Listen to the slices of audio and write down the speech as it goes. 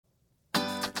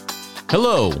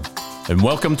Hello, and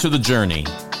welcome to The Journey,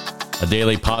 a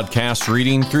daily podcast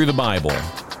reading through the Bible.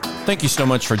 Thank you so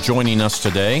much for joining us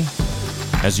today.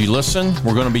 As you listen,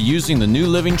 we're going to be using the New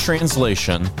Living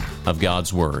Translation of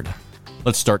God's Word.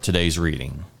 Let's start today's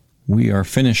reading. We are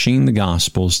finishing the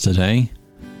Gospels today,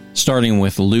 starting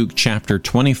with Luke chapter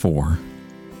 24.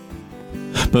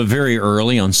 But very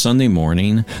early on Sunday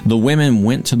morning, the women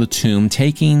went to the tomb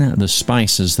taking the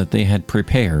spices that they had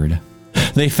prepared.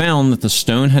 They found that the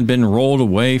stone had been rolled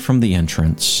away from the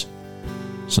entrance.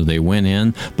 So they went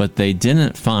in, but they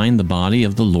didn't find the body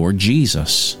of the Lord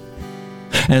Jesus.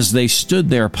 As they stood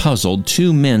there puzzled,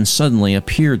 two men suddenly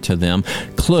appeared to them,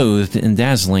 clothed in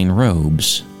dazzling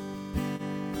robes.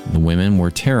 The women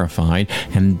were terrified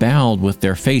and bowed with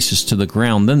their faces to the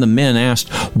ground. Then the men asked,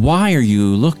 "Why are you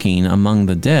looking among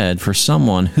the dead for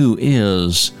someone who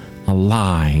is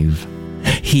alive?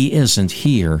 He isn't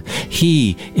here.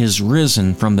 He is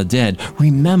risen from the dead.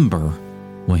 Remember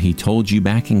what he told you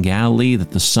back in Galilee,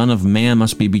 that the Son of Man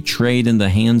must be betrayed in the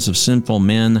hands of sinful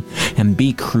men and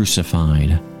be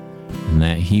crucified, and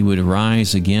that he would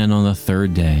rise again on the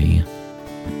third day."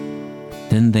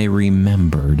 Then they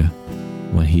remembered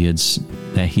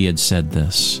that he had said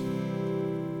this.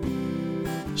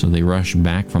 So they rushed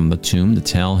back from the tomb to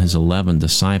tell his 11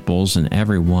 disciples and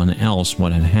everyone else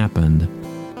what had happened.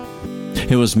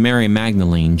 It was Mary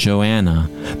Magdalene, Joanna,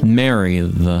 Mary,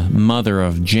 the mother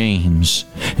of James,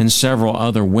 and several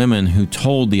other women who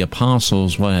told the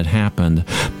apostles what had happened,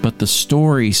 but the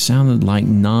story sounded like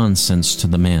nonsense to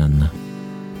the men,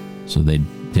 so they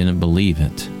didn't believe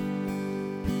it.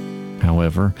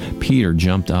 However, Peter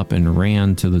jumped up and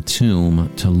ran to the tomb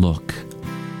to look.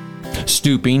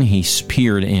 Stooping, he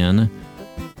peered in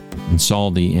and saw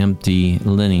the empty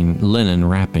linen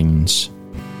wrappings.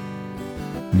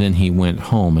 Then he went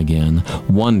home again,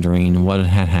 wondering what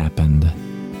had happened.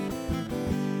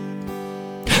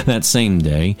 That same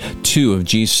day, 2 of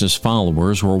Jesus'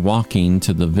 followers were walking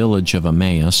to the village of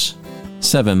Emmaus,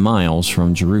 7 miles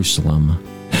from Jerusalem.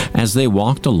 As they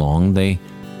walked along, they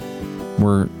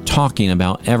were talking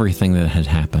about everything that had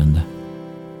happened.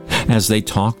 As they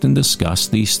talked and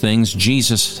discussed these things,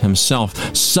 Jesus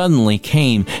himself suddenly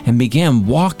came and began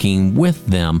walking with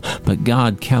them, but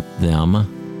God kept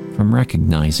them from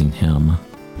recognizing him.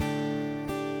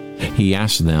 He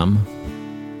asked them,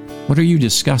 "What are you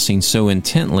discussing so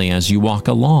intently as you walk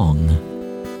along?"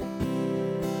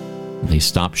 They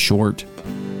stopped short,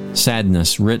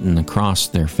 sadness written across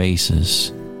their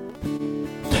faces.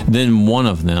 Then one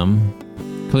of them,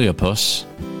 Cleopas,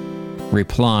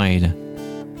 replied,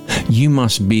 "You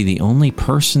must be the only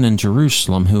person in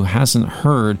Jerusalem who hasn't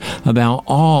heard about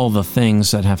all the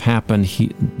things that have happened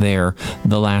there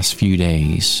the last few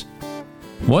days."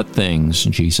 "What things?"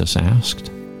 Jesus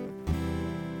asked.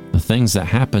 "The things that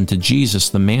happened to Jesus,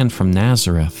 the man from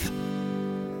Nazareth."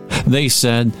 They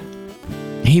said,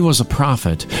 "He was a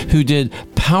prophet who did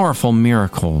powerful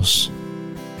miracles,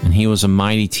 and he was a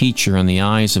mighty teacher in the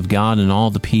eyes of God and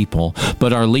all the people.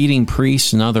 But our leading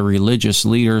priests and other religious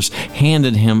leaders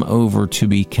handed him over to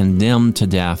be condemned to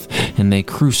death, and they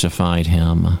crucified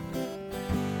him.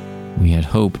 We had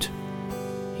hoped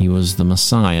he was the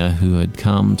Messiah who had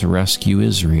come to rescue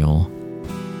Israel.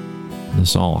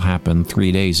 This all happened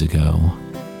 3 days ago."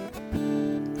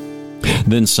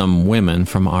 Then some women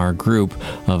from our group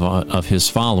of his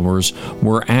followers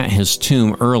were at his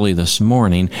tomb early this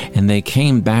morning, and they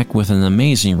came back with an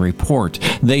amazing report.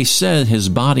 They said his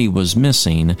body was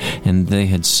missing, and they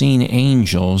had seen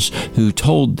angels who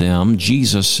told them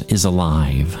Jesus is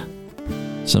alive.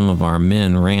 Some of our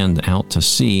men ran out to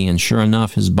see, and sure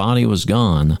enough, his body was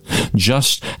gone,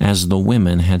 just as the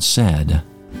women had said.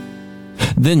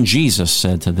 Then Jesus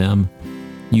said to them,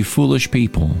 "You foolish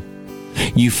people,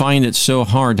 you find it so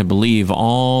hard to believe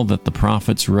all that the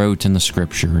prophets wrote in the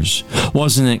Scriptures.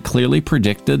 Wasn't it clearly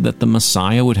predicted that the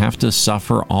Messiah would have to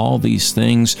suffer all these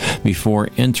things before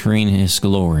entering his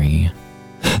glory?"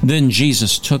 Then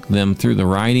Jesus took them through the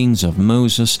writings of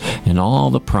Moses and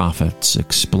all the prophets,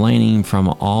 explaining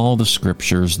from all the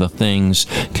Scriptures the things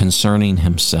concerning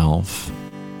himself.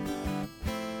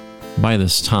 By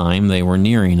this time they were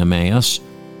nearing Emmaus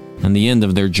and the end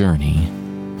of their journey.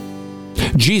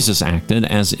 Jesus acted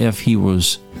as if he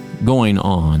was going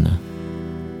on,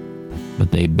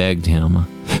 but they begged him,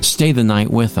 "Stay the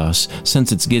night with us,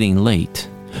 since it's getting late."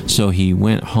 So he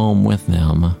went home with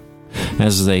them.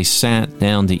 As they sat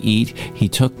down to eat, he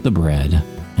took the bread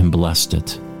and blessed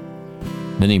it.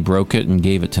 Then he broke it and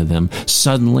gave it to them.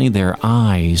 Suddenly their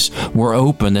eyes were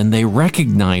opened and they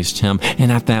recognized him,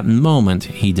 and at that moment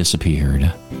he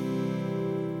disappeared.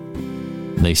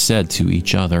 They said to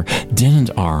each other,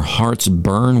 "Didn't our hearts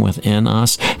burn within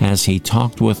us as he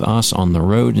talked with us on the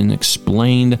road and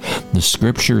explained the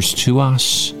Scriptures to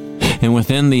us?" And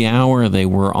within the hour they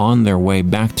were on their way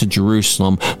back to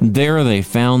Jerusalem. There they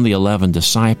found the 11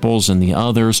 disciples and the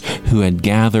others who had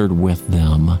gathered with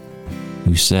them,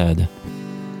 who said,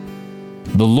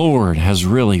 "The Lord has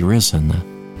really risen.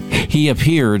 He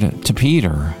appeared to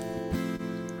Peter."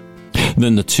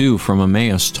 Then the two from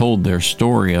Emmaus told their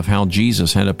story of how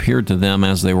Jesus had appeared to them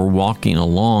as they were walking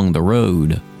along the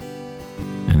road,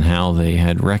 and how they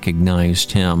had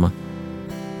recognized him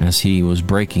as he was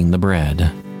breaking the bread.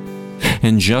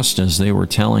 And just as they were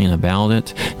telling about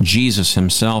it, Jesus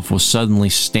himself was suddenly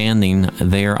standing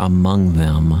there among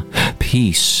them.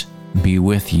 "Peace be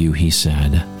with you," he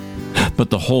said. But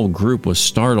the whole group was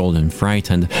startled and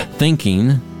frightened,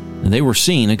 thinking they were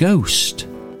seeing a ghost.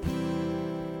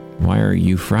 "Why are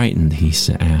you frightened?" he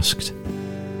asked.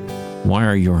 "Why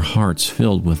are your hearts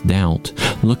filled with doubt?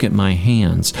 Look at my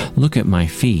hands. Look at my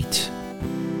feet.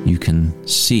 You can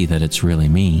see that it's really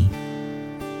me.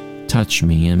 Touch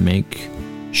me and make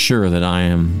sure that I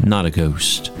am not a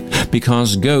ghost,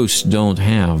 because ghosts don't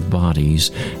have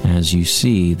bodies, as you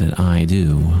see that I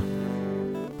do."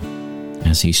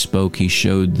 As he spoke, he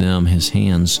showed them his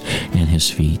hands and his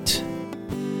feet.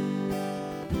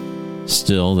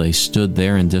 Still, they stood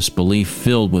there in disbelief,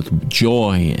 filled with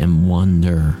joy and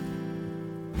wonder.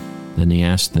 Then he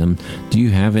asked them, "Do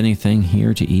you have anything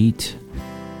here to eat?"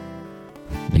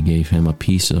 They gave him a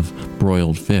piece of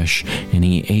broiled fish, and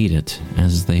he ate it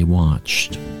as they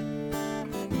watched.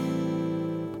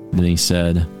 Then he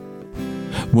said,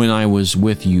 "When I was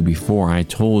with you before, I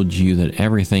told you that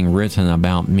everything written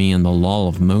about me in the law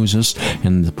of Moses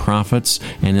and the prophets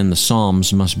and in the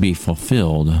Psalms must be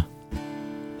fulfilled."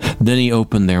 Then he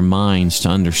opened their minds to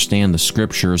understand the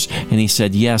Scriptures, and he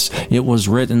said, "Yes, it was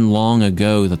written long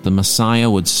ago that the Messiah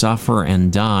would suffer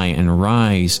and die and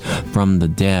rise from the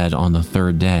dead on the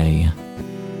third day.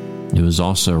 It was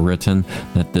also written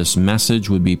that this message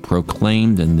would be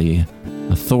proclaimed in the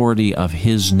authority of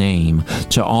his name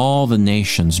to all the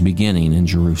nations beginning in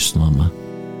Jerusalem.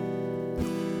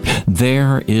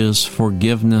 There is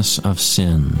forgiveness of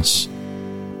sins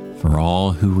for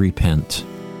all who repent.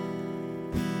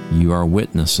 You are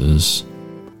witnesses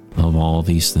of all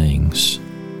these things.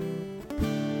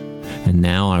 And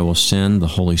now I will send the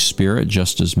Holy Spirit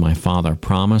just as my Father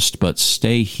promised, but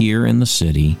stay here in the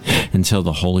city until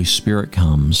the Holy Spirit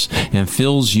comes and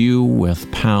fills you with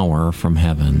power from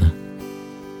heaven."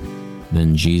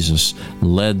 Then Jesus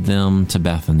led them to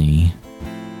Bethany,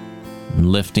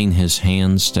 and lifting his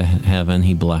hands to heaven,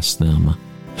 he blessed them.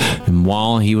 And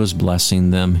while he was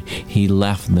blessing them, he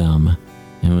left them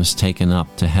and was taken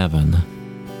up to heaven.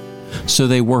 So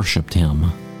they worshipped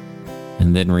him,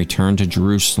 and then returned to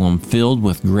Jerusalem filled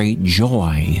with great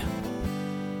joy.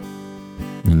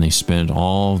 And they spent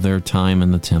all their time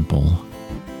in the temple,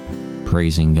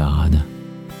 praising God.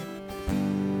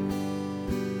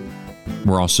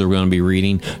 We're also going to be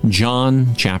reading John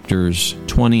chapters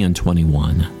 20 and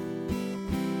 21.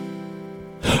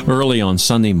 Early on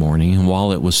Sunday morning,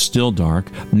 while it was still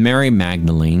dark, Mary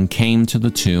Magdalene came to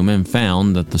the tomb and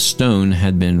found that the stone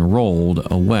had been rolled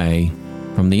away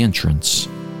from the entrance.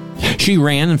 She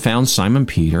ran and found Simon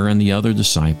Peter and the other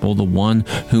disciple, the one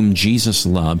whom Jesus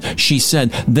loved. She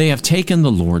said, "They have taken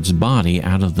the Lord's body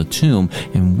out of the tomb,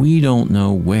 and we don't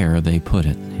know where they put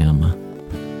him."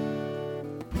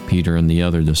 Peter and the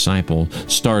other disciple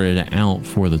started out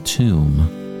for the tomb.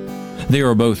 They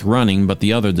were both running, but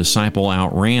the other disciple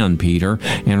outran Peter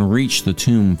and reached the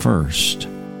tomb first.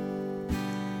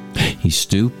 He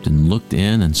stooped and looked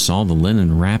in and saw the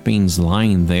linen wrappings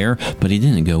lying there, but he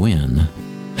didn't go in.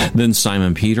 Then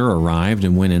Simon Peter arrived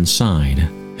and went inside.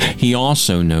 He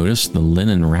also noticed the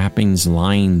linen wrappings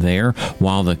lying there,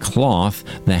 while the cloth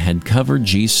that had covered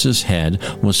Jesus' head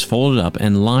was folded up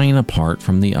and lying apart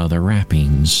from the other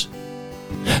wrappings.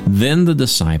 Then the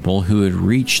disciple who had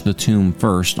reached the tomb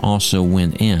first also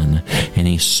went in, and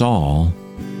he saw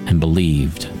and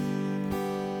believed.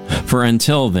 For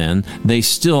until then, they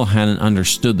still hadn't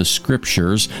understood the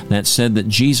Scriptures that said that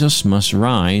Jesus must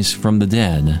rise from the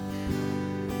dead.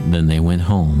 Then they went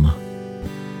home.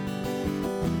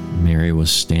 Mary was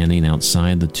standing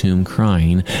outside the tomb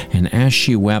crying, and as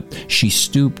she wept, she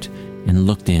stooped and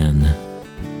looked in.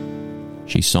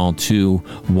 She saw two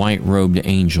white-robed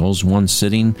angels, one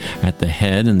sitting at the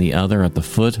head and the other at the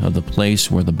foot of the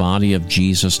place where the body of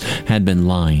Jesus had been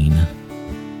lying.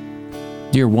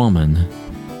 "Dear woman,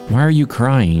 why are you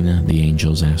crying?" the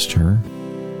angels asked her.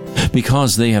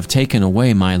 "Because they have taken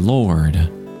away my Lord,"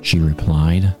 she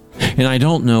replied, "and I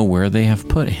don't know where they have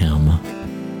put him."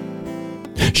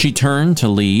 She turned to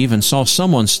leave and saw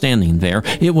someone standing there.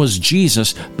 It was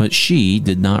Jesus, but she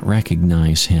did not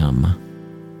recognize him.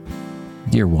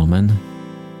 "Dear woman,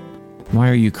 why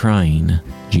are you crying?"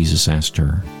 Jesus asked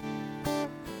her.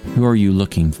 "Who are you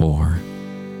looking for?"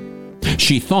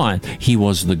 She thought he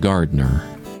was the gardener.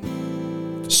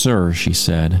 "Sir," she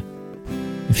said,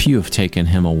 "if you have taken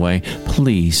him away,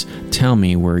 please tell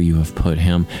me where you have put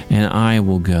him, and I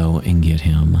will go and get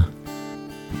him."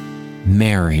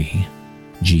 "Mary,"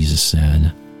 Jesus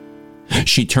said.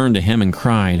 She turned to him and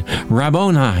cried,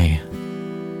 "Rabboni,"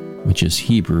 which is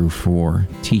Hebrew for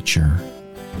teacher.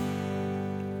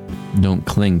 "Don't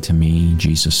cling to me,"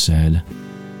 Jesus said,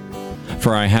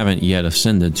 "for I haven't yet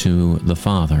ascended to the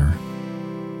Father.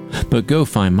 But go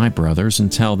find my brothers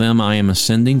and tell them I am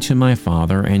ascending to my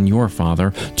Father and your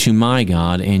Father, to my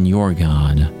God and your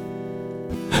God."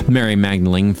 Mary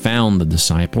Magdalene found the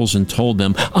disciples and told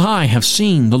them, "I have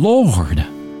seen the Lord."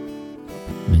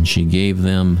 And she gave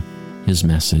them his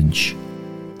message.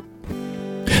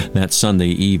 That Sunday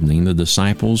evening, the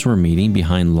disciples were meeting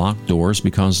behind locked doors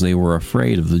because they were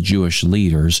afraid of the Jewish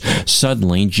leaders.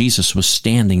 Suddenly, Jesus was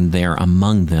standing there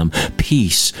among them.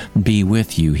 "Peace be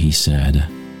with you," he said.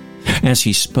 As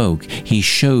he spoke, he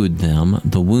showed them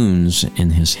the wounds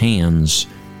in his hands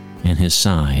and his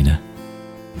side.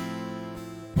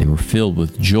 They were filled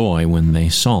with joy when they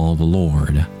saw the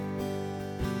Lord.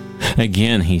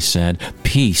 Again he said,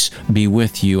 "Peace be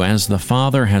with you. As the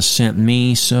Father has sent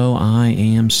me, so I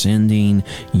am sending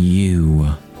you."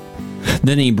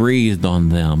 Then he breathed on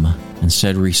them and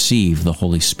said, "Receive the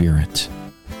Holy Spirit.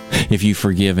 If you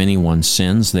forgive anyone's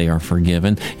sins, they are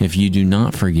forgiven. If you do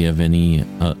not forgive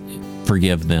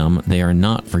them, they are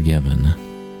not forgiven."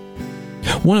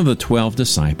 One of the 12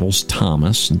 disciples,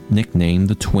 Thomas, nicknamed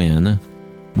the Twin,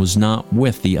 was not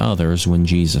with the others when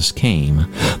Jesus came.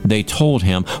 They told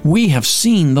him, "We have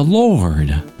seen the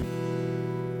Lord."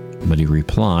 But he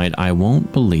replied, "I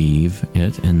won't believe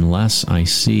it unless I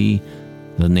see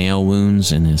the nail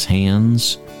wounds in his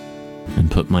hands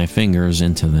and put my fingers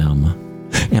into them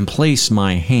and place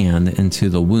my hand into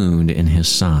the wound in his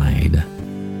side."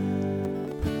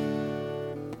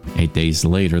 8 days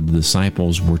later, the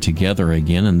disciples were together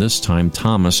again, and this time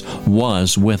Thomas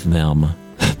was with them.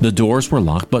 The doors were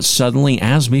locked, but suddenly,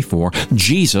 as before,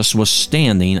 Jesus was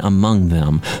standing among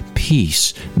them.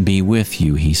 "Peace be with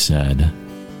you," he said.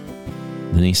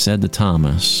 Then he said to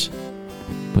Thomas,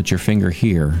 "Put your finger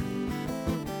here.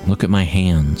 Look at my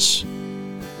hands.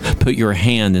 Put your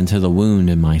hand into the wound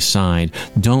in my side.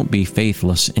 Don't be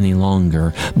faithless any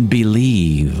longer.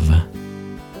 Believe."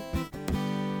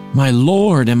 "My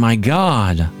Lord and my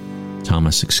God,"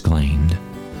 Thomas exclaimed.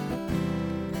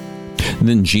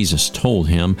 Then Jesus told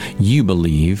him, "You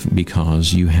believe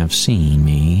because you have seen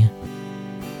me.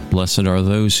 Blessed are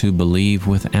those who believe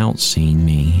without seeing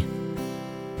me."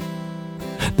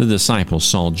 The disciples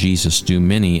saw Jesus do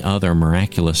many other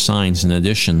miraculous signs in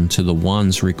addition to the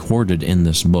ones recorded in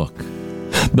this book.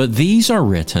 But these are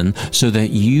written so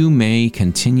that you may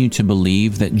continue to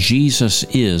believe that Jesus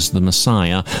is the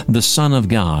Messiah, the Son of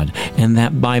God, and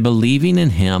that by believing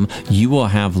in him you will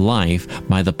have life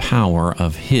by the power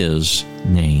of his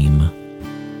name.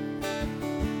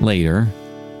 Later,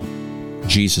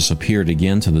 Jesus appeared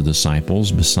again to the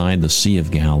disciples beside the Sea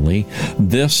of Galilee.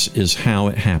 This is how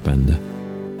it happened.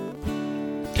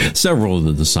 Several of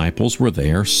the disciples were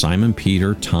there: Simon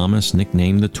Peter, Thomas,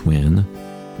 nicknamed the Twin,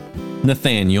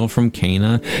 Nathanael from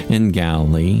Cana in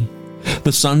Galilee,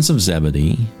 the sons of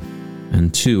Zebedee,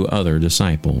 and 2 other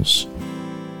disciples.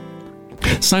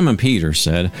 Simon Peter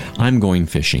said, "I'm going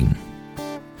fishing."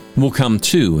 "We'll come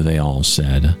too," they all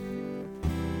said.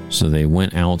 So they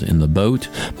went out in the boat,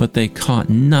 but they caught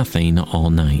nothing all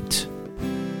night.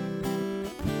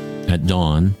 At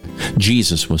dawn,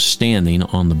 Jesus was standing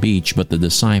on the beach, but the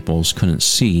disciples couldn't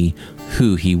see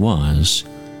who he was.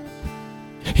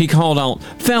 He called out,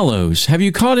 "Fellows, have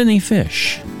you caught any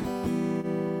fish?"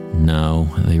 "No,"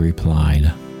 they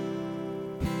replied.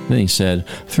 Then he said,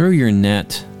 "Throw your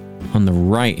net on the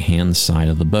right-hand side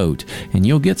of the boat, and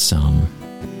you'll get some."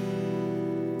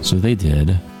 So they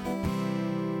did,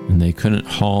 and they couldn't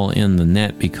haul in the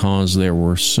net because there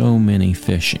were so many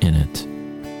fish in it.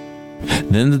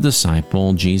 Then the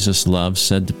disciple Jesus loved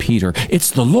said to Peter, "It's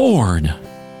the Lord!"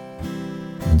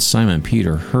 When Simon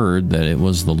Peter heard that it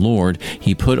was the Lord,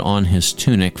 he put on his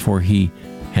tunic, for he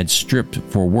had stripped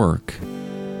for work,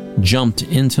 jumped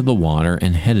into the water,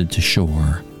 and headed to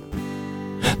shore.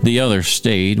 The others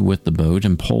stayed with the boat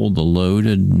and pulled the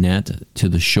loaded net to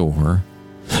the shore,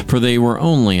 for they were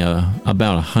only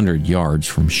about 100 yards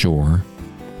from shore.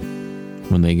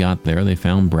 When they got there, they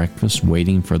found breakfast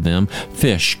waiting for them,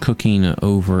 fish cooking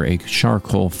over a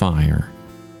charcoal fire,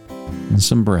 and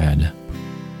some bread.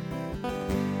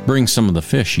 "Bring some of the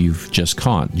fish you've just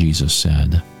caught," Jesus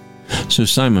said. So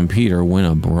Simon Peter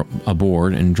went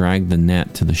aboard and dragged the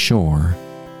net to the shore.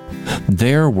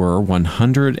 There were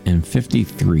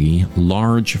 153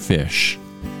 large fish,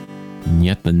 and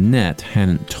yet the net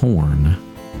hadn't torn.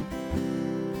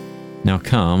 "Now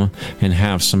come and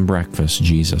have some breakfast,"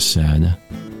 Jesus said.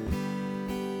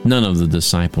 None of the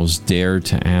disciples dared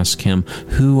to ask him,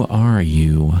 "Who are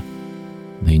you?"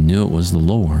 They knew it was the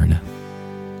Lord.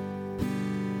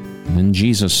 Then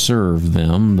Jesus served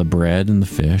them the bread and the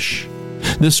fish.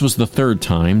 This was the third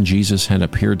time Jesus had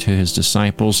appeared to his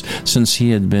disciples since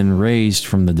he had been raised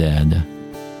from the dead.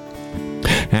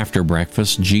 After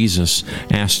breakfast, Jesus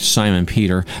asked Simon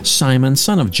Peter, "Simon,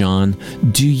 son of John,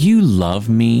 do you love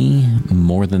me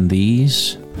more than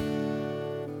these?"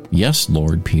 "Yes,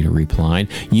 Lord," Peter replied.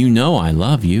 "You know I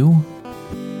love you."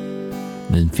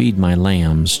 "Then feed my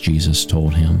lambs," Jesus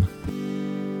told him.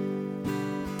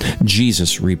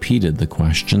 Jesus repeated the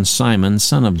question, "Simon,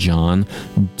 son of John,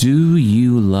 do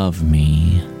you love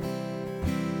me?"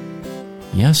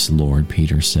 "Yes, Lord,"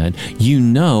 Peter said. "You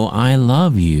know I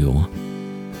love you."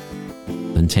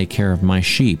 "Then take care of my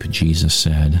sheep," Jesus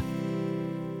said.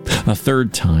 A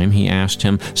third time he asked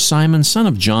him, "Simon, son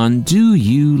of John, do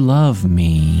you love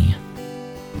me?"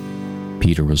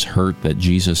 Peter was hurt that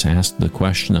Jesus asked the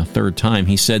question a third time.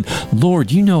 He said,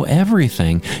 "Lord, you know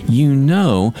everything. You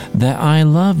know that I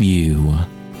love you."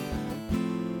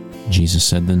 Jesus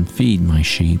said, "Then feed my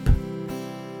sheep."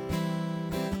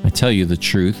 I tell you the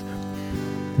truth,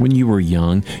 when you were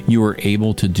young, you were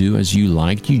able to do as you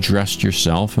liked. You dressed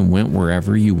yourself and went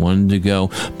wherever you wanted to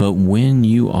go. But when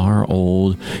you are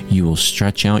old, you will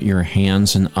stretch out your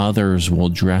hands and others will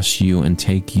dress you and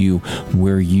take you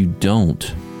where you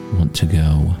don't want to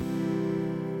go.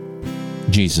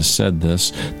 Jesus said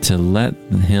this to let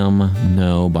him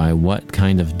know by what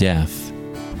kind of death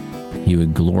he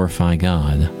would glorify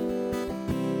God.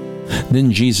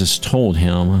 Then Jesus told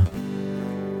him,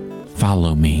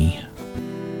 "Follow me."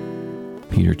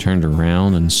 Peter turned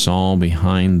around and saw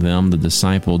behind them the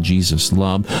disciple Jesus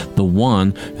loved, the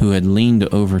one who had leaned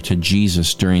over to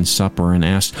Jesus during supper and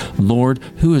asked, "Lord,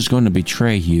 who is going to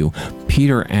betray you?"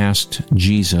 Peter asked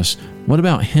Jesus, "What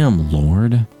about him,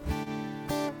 Lord?"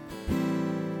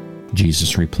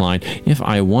 Jesus replied, "If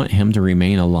I want him to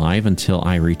remain alive until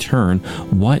I return,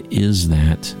 what is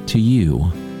that to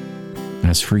you?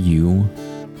 As for you,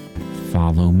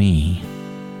 follow me."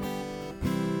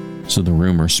 So the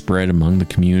rumor spread among the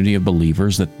community of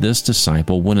believers that this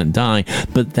disciple wouldn't die,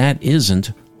 but that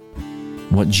isn't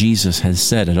what Jesus has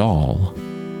said at all.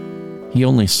 He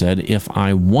only said, "If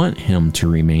I want him to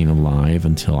remain alive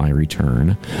until I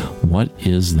return, what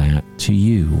is that to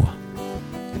you?"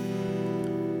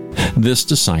 This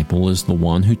disciple is the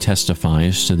one who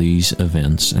testifies to these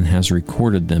events and has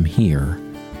recorded them here.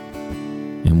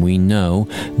 And we know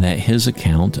that his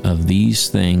account of these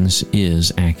things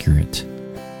is accurate.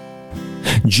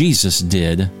 Jesus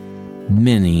did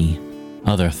many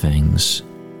other things.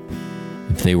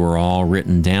 If they were all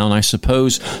written down, I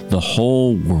suppose the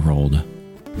whole world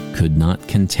could not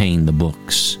contain the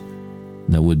books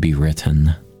that would be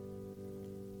written.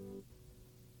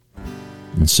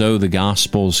 And so the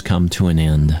Gospels come to an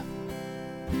end.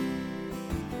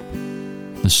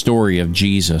 The story of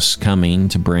Jesus coming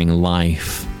to bring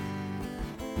life,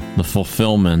 the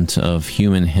fulfillment of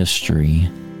human history,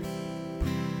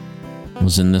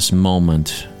 was in this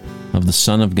moment of the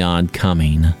Son of God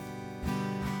coming,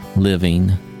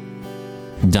 living,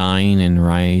 dying, and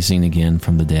rising again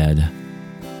from the dead.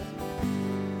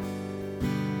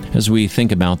 As we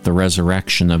think about the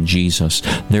resurrection of Jesus,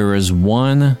 there is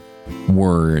one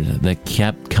word that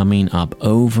kept coming up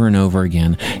over and over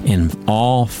again in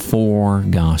all four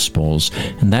Gospels,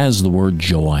 and that is the word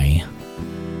joy.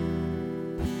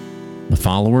 The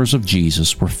followers of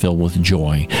Jesus were filled with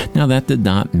joy. Now, that did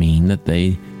not mean that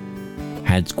they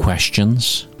had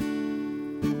questions,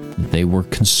 that they were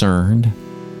concerned,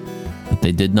 that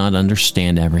they did not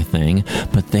understand everything,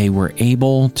 but they were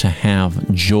able to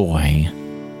have joy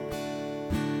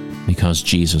because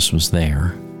Jesus was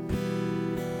there.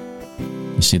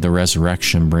 You see, the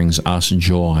resurrection brings us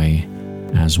joy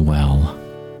as well.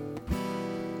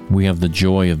 We have the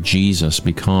joy of Jesus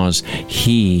because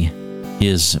he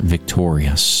is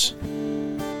victorious,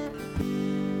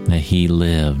 that he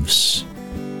lives.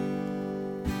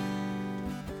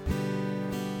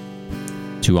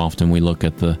 Too often we look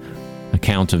at the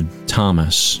account of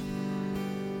Thomas,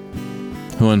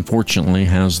 who unfortunately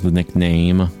has the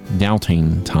nickname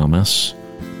Doubting Thomas.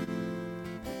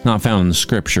 Not found in the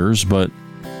Scriptures, but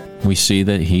we see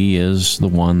that he is the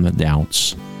one that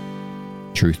doubts.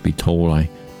 Truth be told, I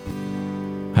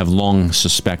have long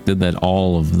suspected that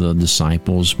all of the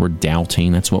disciples were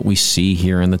doubting. That's what we see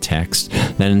here in the text,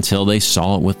 that until they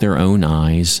saw it with their own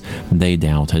eyes, they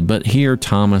doubted. But here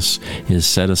Thomas is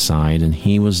set aside, and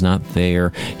he was not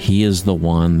there. He is the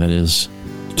one that is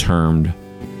termed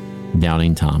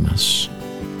Doubting Thomas.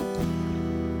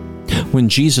 When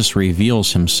Jesus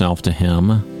reveals himself to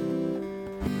him,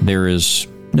 there is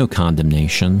no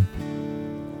condemnation,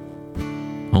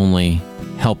 only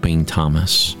helping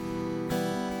Thomas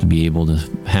to be able to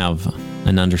have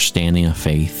an understanding of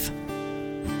faith,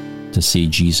 to see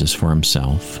Jesus for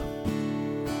himself.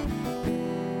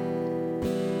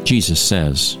 Jesus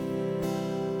says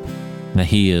that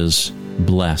he is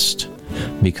blessed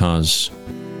because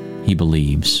he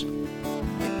believes.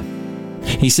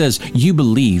 He says, "You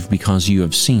believe because you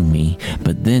have seen me,"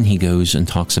 but then he goes and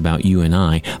talks about you and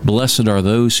I. "Blessed are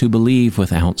those who believe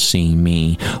without seeing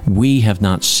me." We have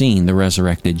not seen the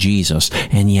resurrected Jesus,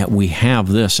 and yet we have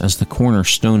this as the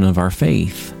cornerstone of our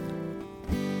faith.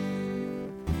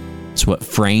 It's what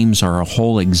frames our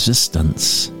whole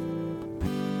existence.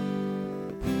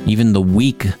 Even the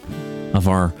week of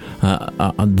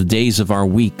the days of our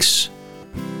weeks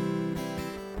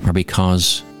are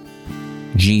because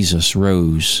Jesus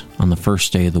rose on the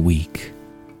first day of the week.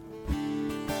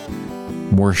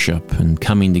 Worship and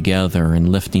coming together and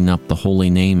lifting up the holy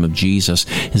name of Jesus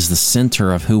is the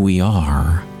center of who we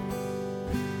are.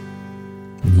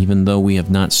 And even though we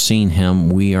have not seen him,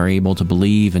 we are able to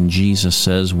believe, and Jesus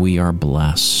says we are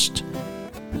blessed.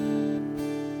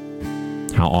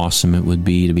 How awesome it would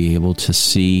be to be able to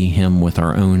see him with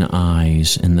our own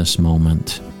eyes in this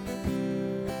moment.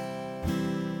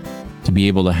 To be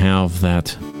able to have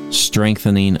that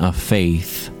strengthening of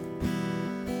faith.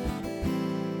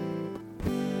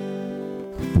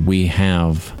 We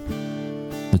have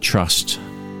the trust.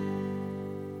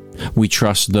 We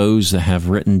trust those that have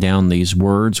written down these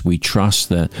words. We trust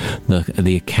that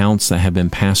the accounts that have been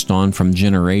passed on from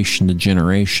generation to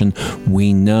generation.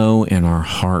 We know in our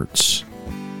hearts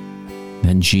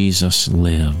that Jesus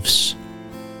lives.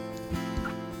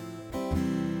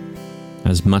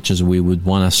 As much as we would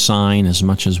want a sign, as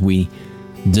much as we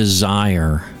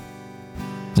desire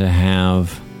to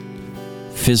have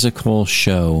physical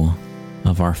show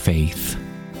of our faith,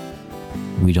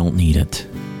 we don't need it,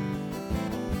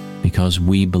 because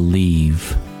we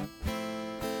believe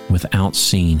without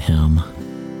seeing him.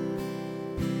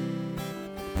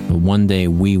 But one day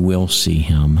we will see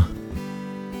him.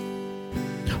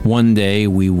 One day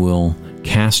we will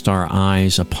cast our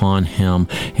eyes upon him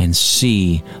and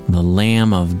see the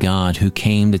Lamb of God who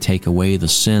came to take away the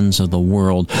sins of the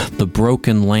world, the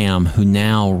broken Lamb who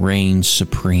now reigns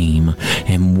supreme,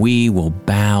 and we will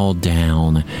bow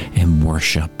down and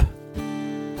worship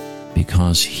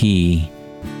because he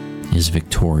is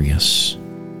victorious.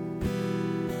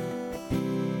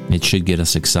 It should get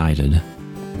us excited,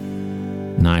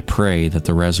 and I pray that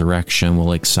the resurrection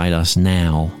will excite us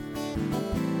now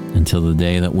until the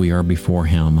day that we are before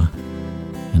him,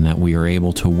 and that we are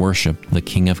able to worship the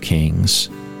King of Kings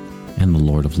and the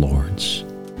Lord of Lords.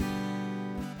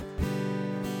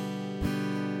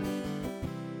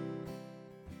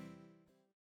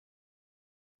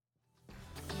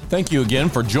 Thank you again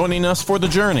for joining us for the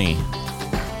journey.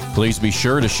 Please be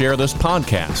sure to share this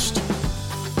podcast.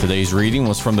 Today's reading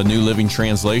was from the New Living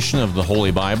Translation of the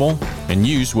Holy Bible and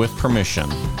used with permission.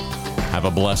 Have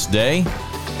a blessed day,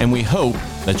 and we hope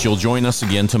that you'll join us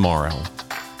again tomorrow.